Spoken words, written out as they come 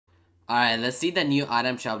Alright, let's see the new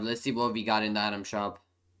item shop. Let's see what we got in the item shop.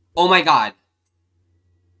 Oh my god.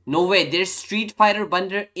 No way, there's Street Fighter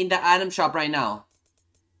bundle in the item shop right now.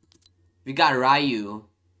 We got Ryu.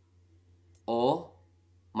 Oh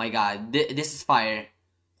my god, this is fire.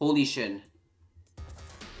 Holy shit.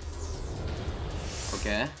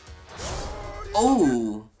 Okay.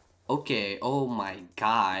 Oh. Okay. Oh my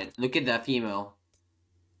god. Look at that female.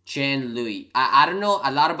 Chen Lui. I don't know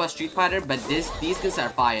a lot about Street Fighter, but these guys are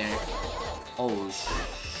fire. Oh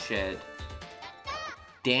shit.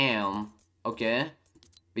 Damn. Okay.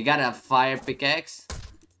 We got a fire pickaxe.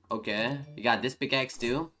 Okay. We got this pickaxe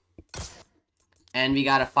too. And we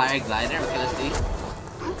got a fire glider. Okay, let's see.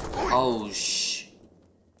 Oh shh.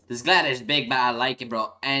 This glider is big, but I like it,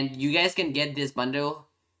 bro. And you guys can get this bundle.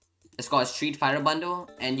 It's called Street Fighter bundle,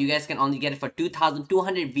 and you guys can only get it for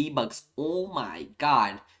 2,200 V-Bucks. Oh my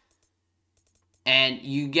god. And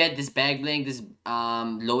you get this bag bling, this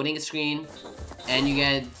loading screen, and you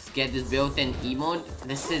get this built-in emote.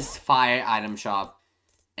 This is fire item shop.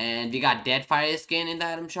 And we got Dead Fire skin in the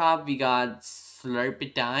item shop. We got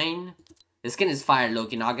Slurpitine. This skin is fire,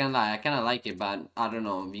 Loki, not gonna lie. I kinda like it, but I don't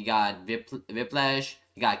know. We got Whiplash,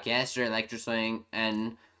 we got Caster, Electro Swing,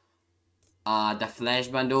 and the Flash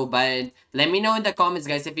bundle. But let me know in the comments,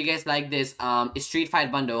 guys, if you guys like this Street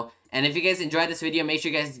Fight bundle. And if you guys enjoyed this video, make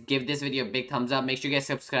sure you guys give this video a big thumbs up. Make sure you guys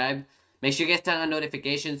subscribe. Make sure you guys turn on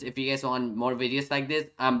notifications if you guys want more videos like this.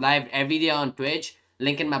 I'm live every day on Twitch.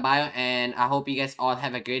 Link in my bio. And I hope you guys all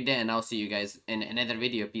have a great day. And I'll see you guys in another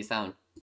video. Peace out.